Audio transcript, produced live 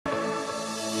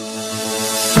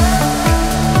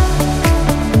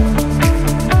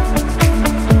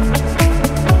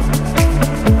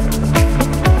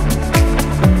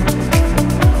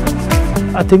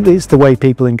think it's the way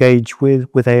people engage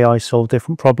with AI solve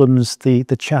different problems. The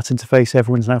chat interface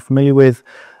everyone's now familiar with,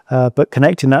 but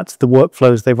connecting that to the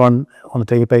workflows they run on a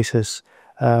daily basis,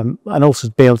 and also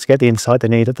be able to get the insight they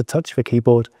need at the touch of a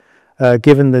keyboard,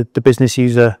 giving the business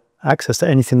user access to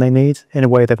anything they need in a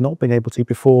way they've not been able to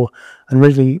before, and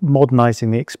really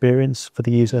modernizing the experience for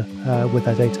the user with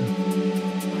their data.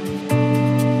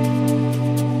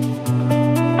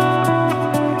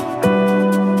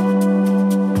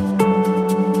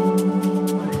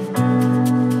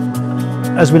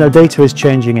 As we know, data is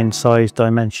changing in size,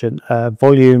 dimension,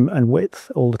 volume and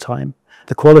width all the time.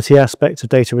 The quality aspect of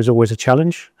data is always a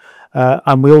challenge,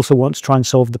 and we also want to try and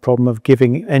solve the problem of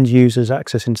giving end users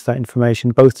access into that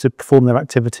information, both to perform their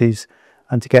activities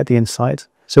and to get the insight.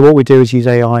 So what we do is use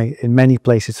AI in many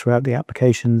places throughout the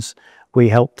applications. We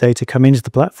help data come into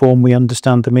the platform, we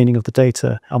understand the meaning of the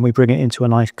data, and we bring it into a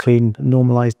nice, clean,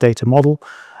 normalized data model.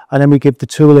 And then we give the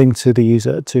tooling to the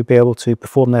user to be able to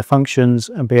perform their functions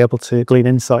and be able to glean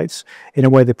insights in a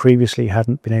way they previously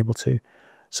hadn't been able to.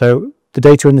 So the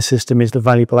data in the system is the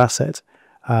valuable asset,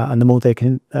 and the more they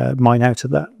can mine out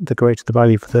of that, the greater the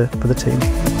value for the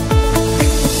team.